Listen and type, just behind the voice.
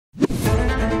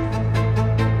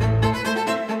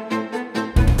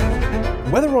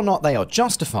Whether or not they are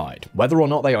justified, whether or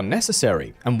not they are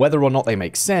necessary, and whether or not they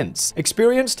make sense,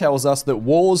 experience tells us that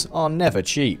wars are never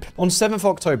cheap. On 7th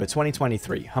October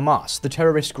 2023, Hamas, the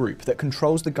terrorist group that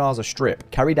controls the Gaza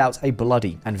Strip, carried out a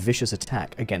bloody and vicious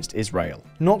attack against Israel.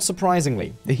 Not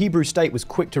surprisingly, the Hebrew state was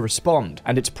quick to respond,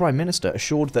 and its prime minister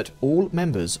assured that all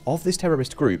members of this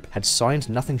terrorist group had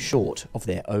signed nothing short of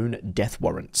their own death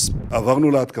warrants.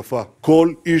 עברנו להתקפה.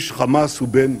 כל איש חמאס הוא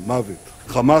בן מוות.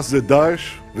 חמאס זה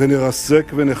דאעש,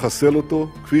 ונרסק ונחסל אותו,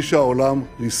 כפי שהעולם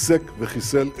ריסק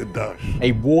וחיסל את דאעש.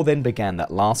 A war then began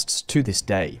that lasts to this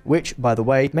day, which, by the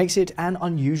way, makes it an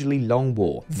unusually long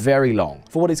war, very long,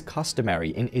 for what is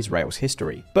customary in Israel's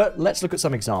history. But let's look at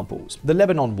some examples. The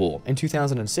Lebanon War in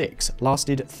 2006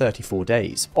 lasted 34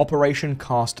 days. Operation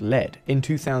Cast Lead in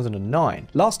 2009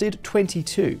 lasted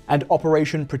 22, and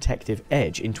Operation Protective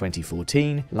Edge in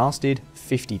 2014 lasted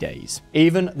 50 days.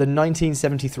 Even the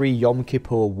 1973 Yom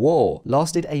Kippur War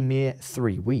lasted a mere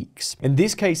 3 weeks. In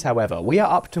this case, however, we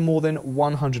are up to more than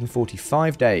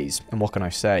 145 days, and what can I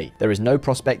say? There is no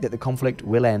prospect that the conflict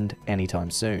will end anytime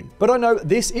soon. But I know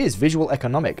this is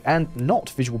Visualeconomik and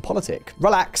not Visualpolitik.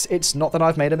 Relax, it's not that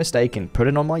I've made a mistake in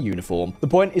putting on my uniform. The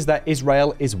point is that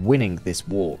Israel is winning this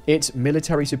war. Its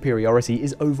military superiority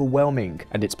is overwhelming,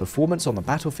 and its performance on the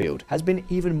battlefield has been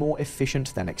even more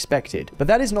efficient than expected. But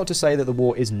that is not to say that the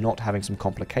war is not having some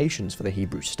complications for the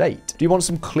Hebrew state. Do you want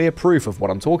some clear proof of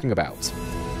what I'm talking about?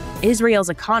 Israel's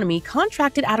economy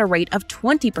contracted at a rate of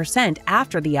 20%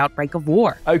 after the outbreak of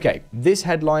war. Okay, this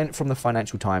headline from the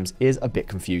Financial Times is a bit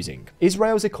confusing.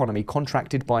 Israel's economy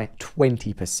contracted by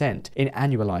 20% in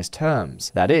annualized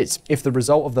terms. That is, if the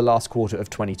result of the last quarter of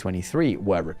 2023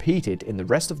 were repeated in the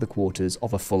rest of the quarters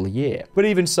of a full year. But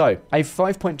even so, a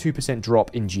 5.2%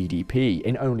 drop in GDP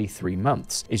in only 3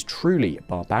 months is truly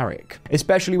barbaric,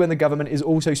 especially when the government is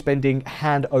also spending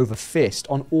hand over fist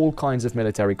on all kinds of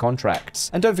military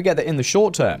contracts. And don't forget that in the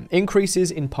short term,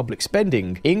 increases in public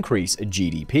spending increase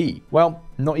GDP. Well,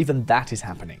 not even that is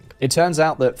happening. It turns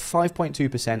out that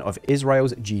 5.2% of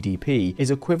Israel's GDP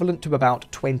is equivalent to about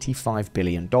 $25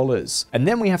 billion. And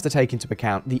then we have to take into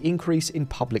account the increase in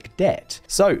public debt.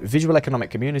 So, Visualeconomik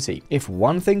community, if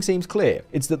one thing seems clear,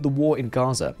 it's that the war in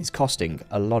Gaza is costing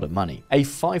a lot of money. A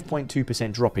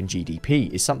 5.2% drop in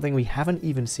GDP is something we haven't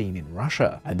even seen in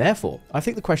Russia. And therefore, I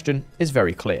think the question is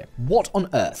very clear. What on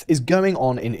earth is going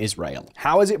on in Israel?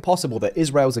 How is it possible that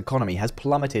Israel's economy has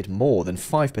plummeted more than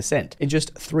 5% in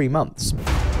just 3 months?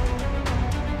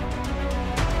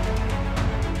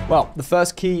 Well, the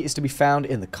first key is to be found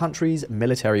in the country's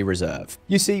military reserve.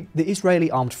 You see, the Israeli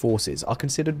armed forces are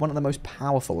considered one of the most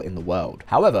powerful in the world.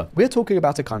 However, we're talking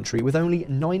about a country with only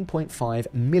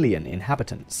 9.5 million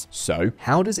inhabitants. So,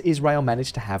 how does Israel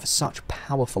manage to have such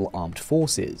powerful armed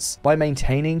forces? By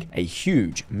maintaining a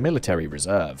huge military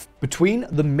reserve. Between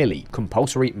the Mili,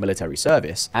 compulsory military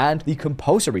service, and the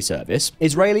compulsory service,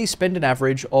 Israelis spend an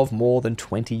average of more than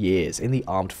 20 years in the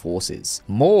armed forces.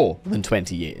 More than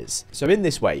 20 years. So in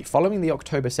this way, following the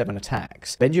October 7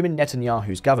 attacks, Benjamin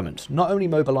Netanyahu's government not only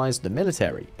mobilized the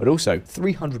military, but also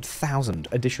 300,000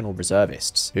 additional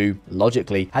reservists, who,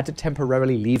 logically, had to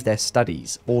temporarily leave their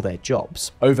studies or their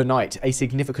jobs. Overnight, a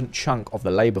significant chunk of the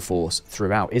labor force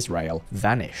throughout Israel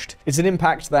vanished. It's an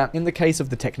impact that, in the case of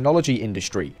the technology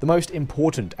industry, the most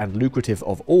important and lucrative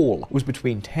of all was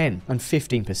between 10 and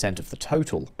 15% of the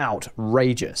total.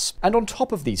 Outrageous. And on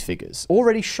top of these figures,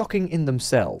 already shocking in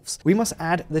themselves, we must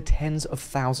add the tens of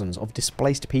thousands of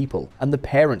displaced people and the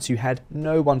parents who had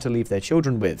no one to leave their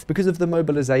children with because of the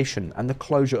mobilization and the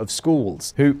closure of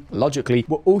schools, who, logically,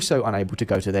 were also unable to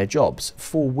go to their jobs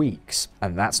for weeks.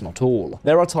 And that's not all.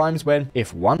 There are times when,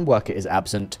 if one worker is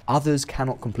absent, others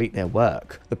cannot complete their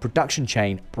work. The production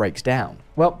chain breaks down.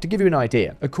 Well, to give you an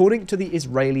idea, according to the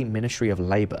Israeli Ministry of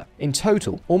Labor, in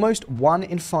total, almost 1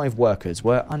 in 5 workers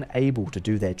were unable to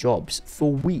do their jobs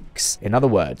for weeks. In other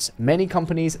words, many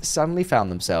companies suddenly found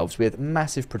themselves with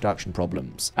massive production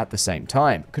problems. At the same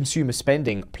time, consumer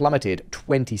spending plummeted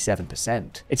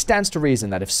 27%. It stands to reason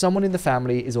that if someone in the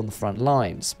family is on the front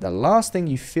lines, the last thing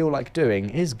you feel like doing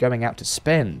is going out to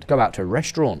spend, go out to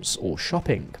restaurants or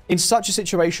shopping. In such a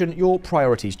situation, your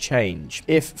priorities change,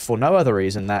 if for no other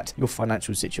reason that your financial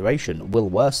situation will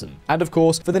worsen. And of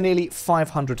course, for the nearly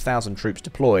 500,000 troops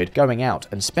deployed, going out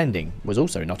and spending was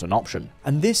also not an option.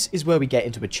 And this is where we get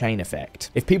into a chain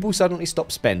effect. If people suddenly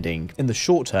stop spending, in the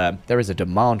short term, there is a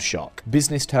demand shock.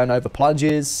 Business turnover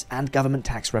plunges and government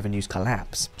tax revenues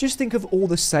collapse. Just think of all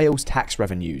the sales tax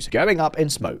revenues going up in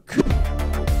smoke.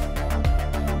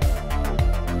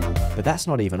 But that's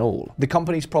not even all. The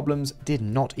company's problems did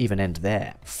not even end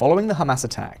there. Following the Hamas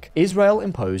attack, Israel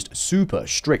imposed super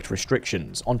strict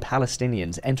restrictions on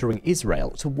Palestinians entering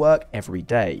Israel to work every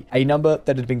day, a number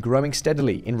that had been growing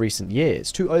steadily in recent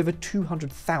years to over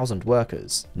 200,000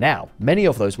 workers. Now, many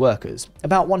of those workers,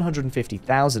 about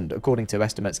 150,000 according to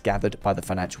estimates gathered by the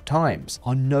Financial Times,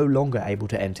 are no longer able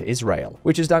to enter Israel,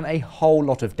 which has done a whole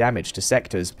lot of damage to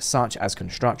sectors such as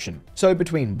construction. So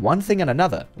between one thing and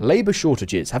another, labor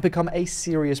shortages have become a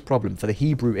serious problem for the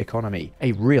Hebrew economy,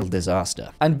 a real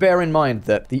disaster. And bear in mind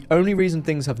that the only reason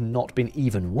things have not been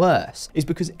even worse is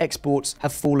because exports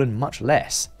have fallen much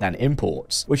less than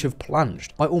imports, which have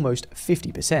plunged by almost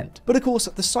 50%. But of course,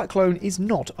 the cyclone is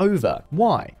not over.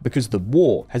 Why? Because the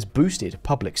war has boosted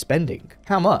public spending.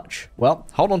 How much? Well,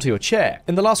 hold on to your chair.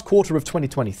 In the last quarter of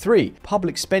 2023,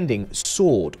 public spending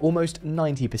soared almost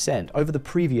 90% over the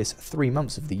previous 3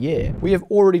 months of the year. We have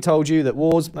already told you that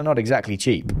wars are not exactly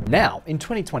cheap. Now, in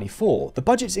 2024, the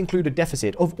budgets include a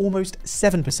deficit of almost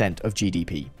 7% of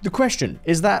GDP. The question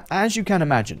is that, as you can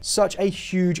imagine, such a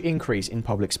huge increase in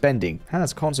public spending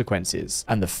has consequences.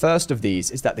 And the first of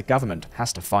these is that the government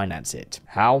has to finance it.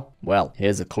 How? Well,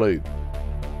 here's a clue.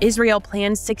 Israel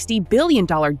plans $60 billion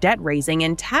debt raising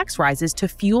and tax rises to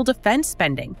fuel defense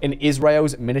spending. In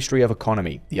Israel's Ministry of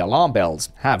Economy, the alarm bells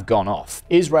have gone off.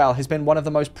 Israel has been one of the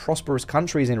most prosperous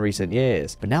countries in recent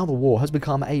years, but now the war has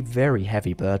become a very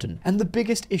heavy burden. And the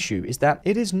biggest issue is that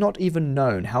it is not even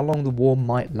known how long the war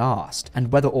might last,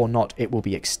 and whether or not it will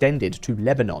be extended to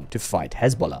Lebanon to fight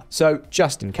Hezbollah. So,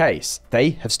 just in case, they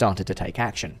have started to take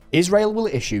action. Israel will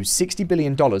issue $60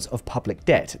 billion of public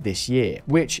debt this year,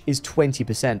 which is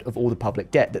 20% of all the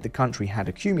public debt that the country had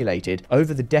accumulated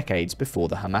over the decades before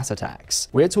the Hamas attacks.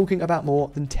 We're talking about more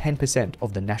than 10%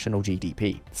 of the national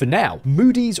GDP. For now,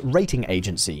 Moody's rating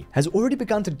agency has already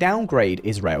begun to downgrade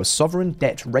Israel's sovereign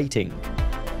debt rating.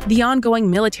 The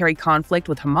ongoing military conflict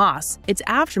with Hamas, its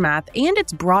aftermath, and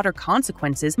its broader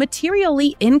consequences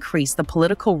materially increase the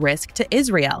political risk to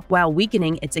Israel, while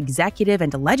weakening its executive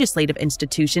and legislative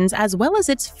institutions as well as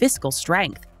its fiscal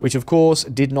strength. Which of course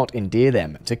did not endear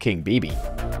them to King Bibi.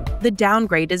 The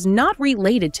downgrade is not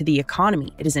related to the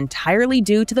economy. It is entirely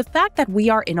due to the fact that we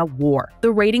are in a war.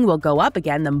 The rating will go up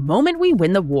again the moment we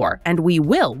win the war, and we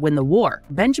will win the war.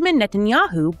 Benjamin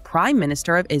Netanyahu, Prime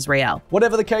Minister of Israel.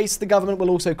 Whatever the case, the government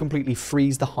will also completely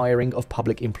freeze the hiring of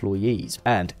public employees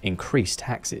and increase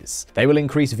taxes. They will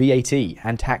increase VAT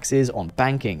and taxes on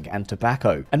banking and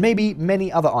tobacco, and maybe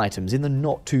many other items in the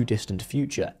not too distant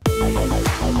future.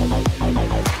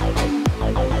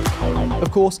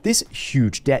 Of course, this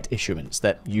huge debt issuance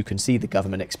that you can see the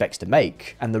government expects to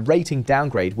make, and the rating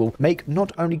downgrade will make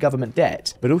not only government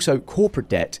debt, but also corporate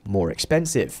debt more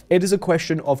expensive. It is a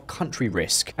question of country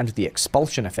risk and the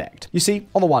expulsion effect. You see,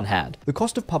 on the one hand, the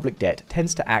cost of public debt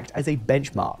tends to act as a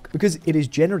benchmark because it is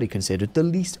generally considered the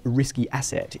least risky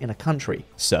asset in a country.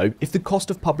 So, if the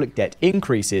cost of public debt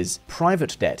increases,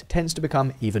 private debt tends to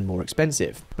become even more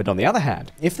expensive. But on the other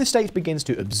hand, if the state begins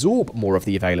to absorb more of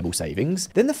the available savings,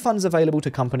 then the funds available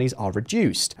to companies are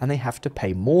reduced and they have to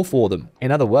pay more for them.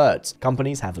 In other words,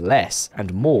 companies have less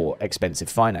and more expensive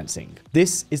financing.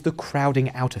 This is the crowding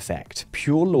out effect,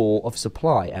 pure law of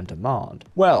supply and demand.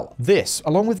 Well, this,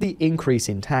 along with the increase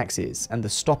in taxes and the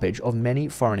stoppage of many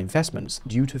foreign investments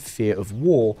due to fear of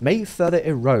war, may further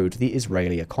erode the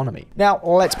Israeli economy. Now,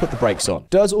 let's put the brakes on.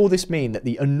 Does all this mean that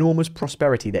the enormous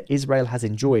prosperity that Israel has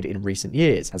enjoyed in recent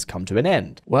years has come to an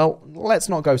end? Well, let's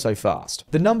not go so fast.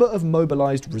 The number of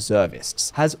mobilized reservists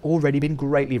has already been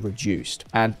greatly reduced,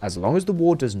 and as long as the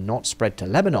war does not spread to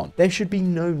Lebanon, there should be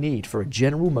no need for a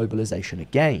general mobilization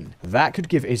again. That could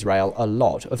give Israel a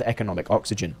lot of economic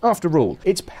oxygen. After all,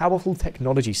 its powerful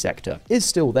technology sector is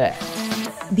still there.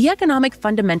 The economic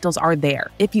fundamentals are there.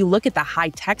 If you look at the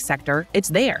high-tech sector, it's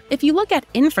there. If you look at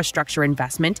infrastructure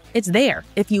investment, it's there.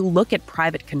 If you look at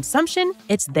private consumption,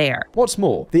 it's there. What's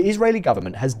more, the Israeli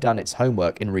government has done its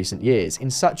homework in recent years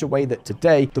in such a way that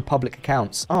today the public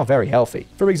accounts are very healthy.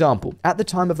 For example, at the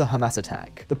time of the Hamas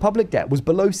attack, the public debt was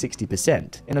below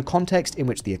 60% in a context in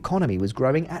which the economy was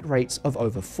growing at rates of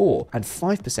over 4% and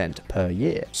 5% per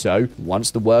year. So, once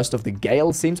the worst of the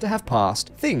gale seems to have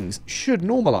passed, things should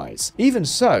normalize. Even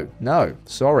so, no,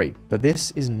 sorry, but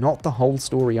this is not the whole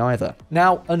story either.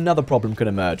 Now, another problem could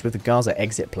emerge with the Gaza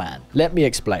exit plan. Let me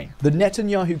explain. The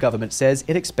Netanyahu government says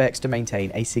it expects to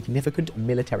maintain a significant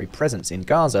military presence in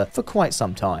Gaza for quite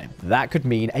some time. That could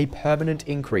mean a permanent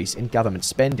increase in government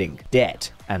spending,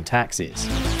 debt, and taxes.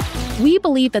 We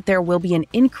believe that there will be an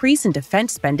increase in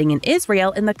defense spending in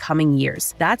Israel in the coming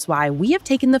years. That's why we have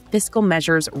taken the fiscal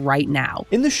measures right now.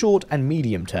 In the short and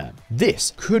medium term,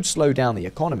 this could slow down the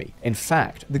economy. In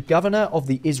fact, the governor of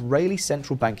the Israeli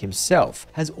central bank himself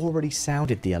has already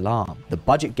sounded the alarm. The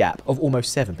budget gap of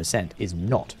almost 7% is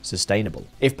not sustainable.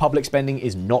 If public spending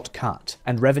is not cut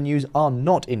and revenues are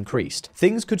not increased,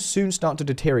 things could soon start to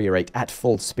deteriorate at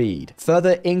full speed,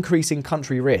 further increasing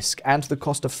country risk and the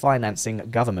cost of financing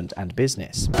government and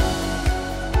business.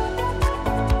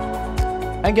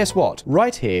 And guess what?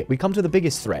 Right here, we come to the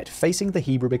biggest threat facing the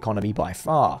Hebrew economy by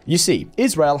far. You see,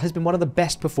 Israel has been one of the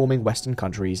best performing Western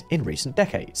countries in recent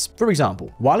decades. For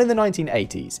example, while in the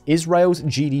 1980s, Israel's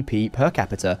GDP per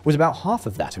capita was about half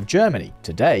of that of Germany.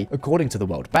 Today, according to the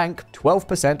World Bank,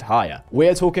 12% higher.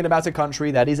 We're talking about a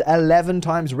country that is 11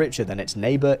 times richer than its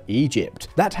neighbor Egypt,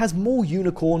 that has more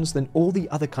unicorns than all the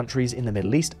other countries in the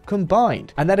Middle East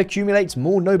combined, and that accumulates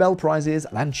more Nobel Prizes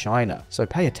than China. So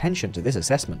pay attention to this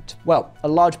assessment. Well,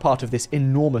 a large part of this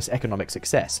enormous economic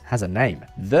success has a name: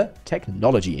 the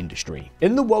technology industry.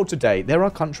 In the world today, there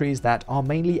are countries that are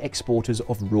mainly exporters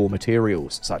of raw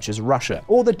materials, such as Russia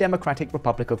or the Democratic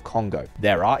Republic of Congo.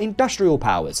 There are industrial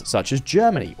powers, such as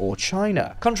Germany or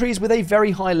China, countries with a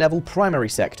very high-level primary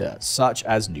sector, such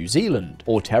as New Zealand,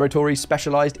 or territories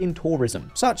specialized in tourism,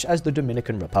 such as the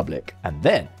Dominican Republic. And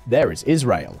then there is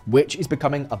Israel, which is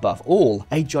becoming, above all,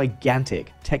 a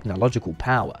gigantic technological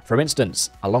power. For instance,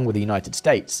 along with the United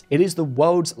States, it is the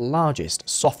world's largest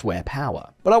software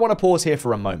power. But I want to pause here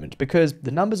for a moment because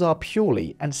the numbers are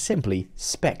purely and simply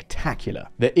spectacular.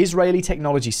 The Israeli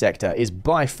technology sector is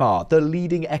by far the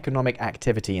leading economic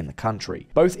activity in the country,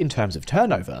 both in terms of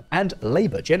turnover and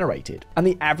labor generated. And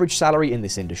the average salary in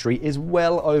this industry is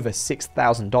well over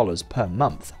 $6,000 per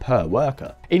month per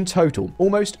worker. In total,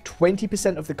 almost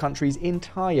 20% of the country's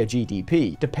entire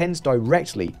GDP depends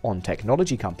directly on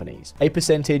technology companies, a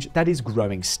percentage that is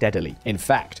growing steadily. In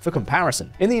fact, for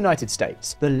comparison, in the United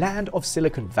States, the land of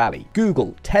Silicon Valley,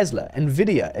 Google, Tesla,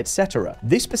 Nvidia, etc.,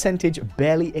 this percentage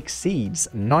barely exceeds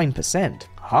 9%.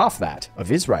 Half that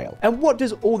of Israel. And what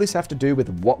does all this have to do with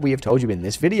what we have told you in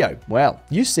this video? Well,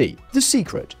 you see, the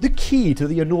secret, the key to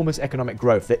the enormous economic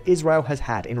growth that Israel has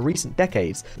had in recent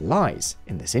decades lies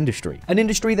in this industry. An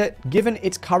industry that, given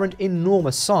its current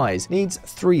enormous size, needs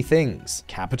three things: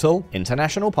 capital,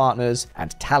 international partners,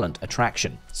 and talent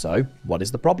attraction. So, what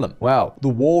is the problem? Well, the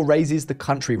war raises the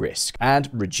country risk and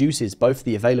reduces both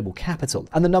the available capital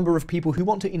and the number of people who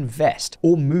want to invest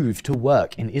or move to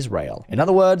work in Israel. In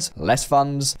other words, less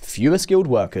funds, fewer skilled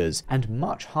workers, and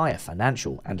much higher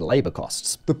financial and labor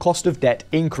costs. The cost of debt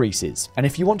increases, and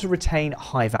if you want to retain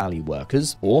high-value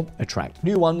workers or attract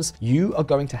new ones, you are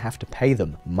going to have to pay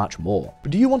them much more.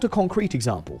 But do you want a concrete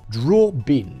example? Dror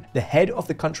Bin, the head of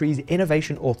the country's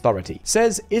innovation authority,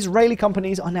 says Israeli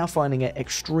companies are now finding it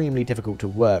extremely difficult to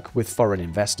work with foreign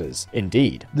investors.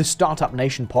 Indeed, the Startup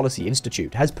Nation Policy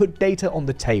Institute has put data on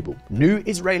the table. New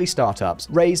Israeli startups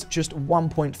raised just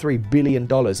 $1.3 billion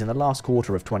in the last quarter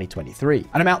of 2023,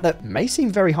 an amount that may seem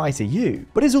very high to you,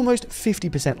 but is almost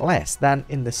 50% less than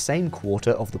in the same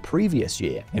quarter of the previous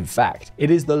year. In fact, it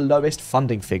is the lowest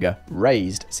funding figure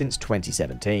raised since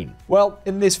 2017. Well,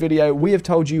 in this video, we have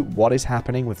told you what is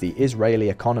happening with the Israeli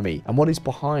economy and what is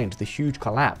behind the huge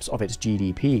collapse of its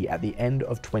GDP at the end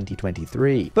of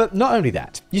 2023. But not only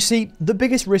that, you see, the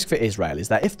biggest risk for Israel is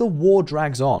that if the war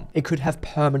drags on, it could have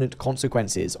permanent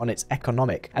consequences on its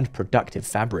economic and productive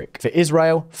fabric. For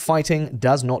Israel, fighting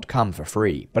does not come for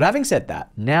free. But having said that,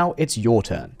 now it's your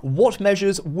turn. What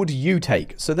measures would you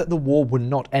take so that the war would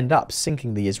not end up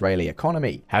sinking the Israeli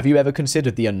economy? Have you ever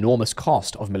considered the enormous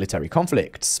cost of military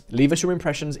conflicts? Leave us your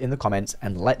impressions in the comments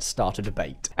and let's start a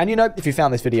debate. And you know, if you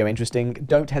found this video interesting,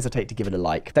 don't hesitate to give it a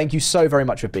like. Thank you so very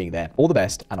much for being there. All the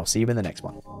best, and I'll see you in the next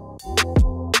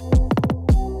one.